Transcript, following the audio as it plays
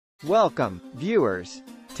Welcome, viewers.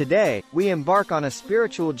 Today, we embark on a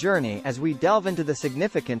spiritual journey as we delve into the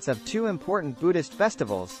significance of two important Buddhist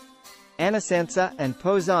festivals, Anasansa and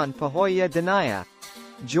Pozon Pohya Dhanaya.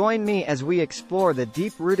 Join me as we explore the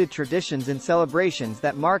deep-rooted traditions and celebrations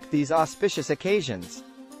that mark these auspicious occasions.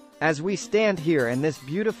 As we stand here in this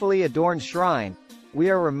beautifully adorned shrine,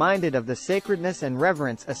 we are reminded of the sacredness and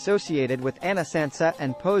reverence associated with Anasansa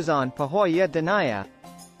and Pozon Pohya Dhanaya.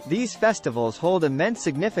 These festivals hold immense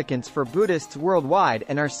significance for Buddhists worldwide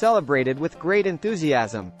and are celebrated with great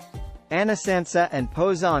enthusiasm. Anasansa and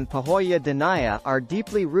Pozon Pohya Dhanaya are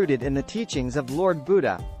deeply rooted in the teachings of Lord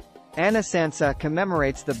Buddha. Anasansa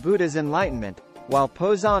commemorates the Buddha's enlightenment, while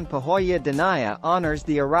Pozon Pohya Dhanaya honors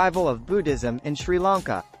the arrival of Buddhism in Sri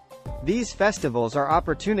Lanka. These festivals are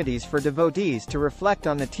opportunities for devotees to reflect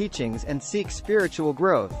on the teachings and seek spiritual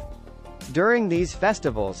growth. During these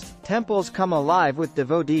festivals, temples come alive with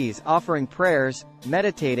devotees offering prayers,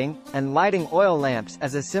 meditating, and lighting oil lamps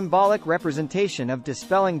as a symbolic representation of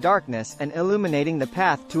dispelling darkness and illuminating the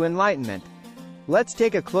path to enlightenment. Let's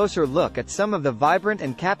take a closer look at some of the vibrant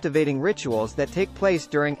and captivating rituals that take place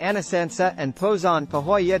during Anasansa and Pozon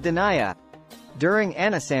Pohya Dhanaya. During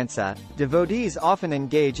Anasansa, devotees often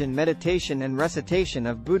engage in meditation and recitation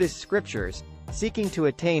of Buddhist scriptures, seeking to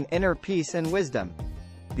attain inner peace and wisdom.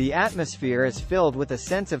 The atmosphere is filled with a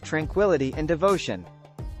sense of tranquility and devotion.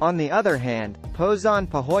 On the other hand, Pozon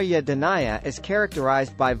Pohya Dhanaya is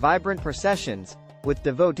characterized by vibrant processions, with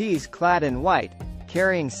devotees clad in white,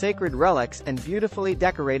 carrying sacred relics and beautifully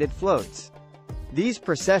decorated floats. These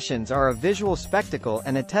processions are a visual spectacle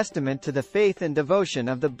and a testament to the faith and devotion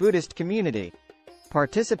of the Buddhist community.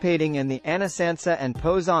 Participating in the Anasansa and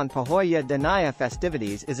Pozon Pohya Dhanaya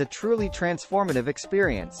festivities is a truly transformative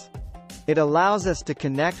experience. It allows us to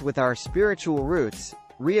connect with our spiritual roots,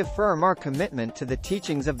 reaffirm our commitment to the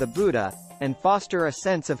teachings of the Buddha, and foster a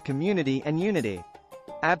sense of community and unity.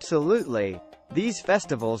 Absolutely. These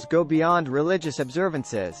festivals go beyond religious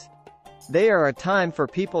observances. They are a time for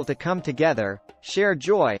people to come together, share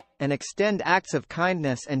joy, and extend acts of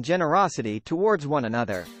kindness and generosity towards one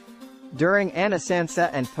another. During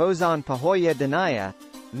Anasansa and Pozon Pohya Dhanaya,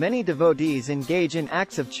 many devotees engage in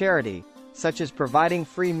acts of charity, such as providing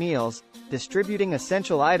free meals, distributing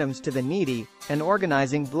essential items to the needy, and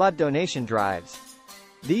organizing blood donation drives.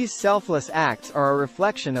 These selfless acts are a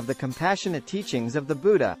reflection of the compassionate teachings of the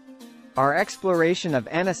Buddha. Our exploration of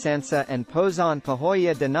Anasansa and Pozon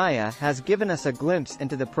Pohya Dhanaya has given us a glimpse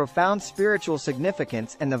into the profound spiritual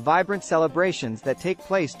significance and the vibrant celebrations that take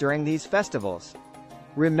place during these festivals.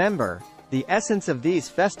 Remember, the essence of these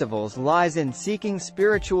festivals lies in seeking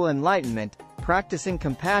spiritual enlightenment, practicing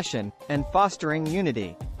compassion, and fostering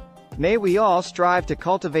unity. May we all strive to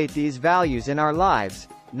cultivate these values in our lives,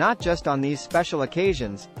 not just on these special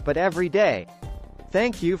occasions, but every day.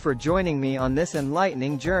 Thank you for joining me on this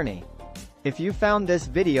enlightening journey. If you found this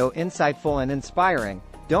video insightful and inspiring,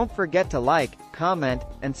 don't forget to like, comment,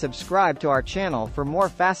 and subscribe to our channel for more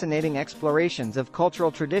fascinating explorations of cultural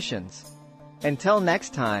traditions. Until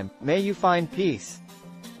next time, may you find peace.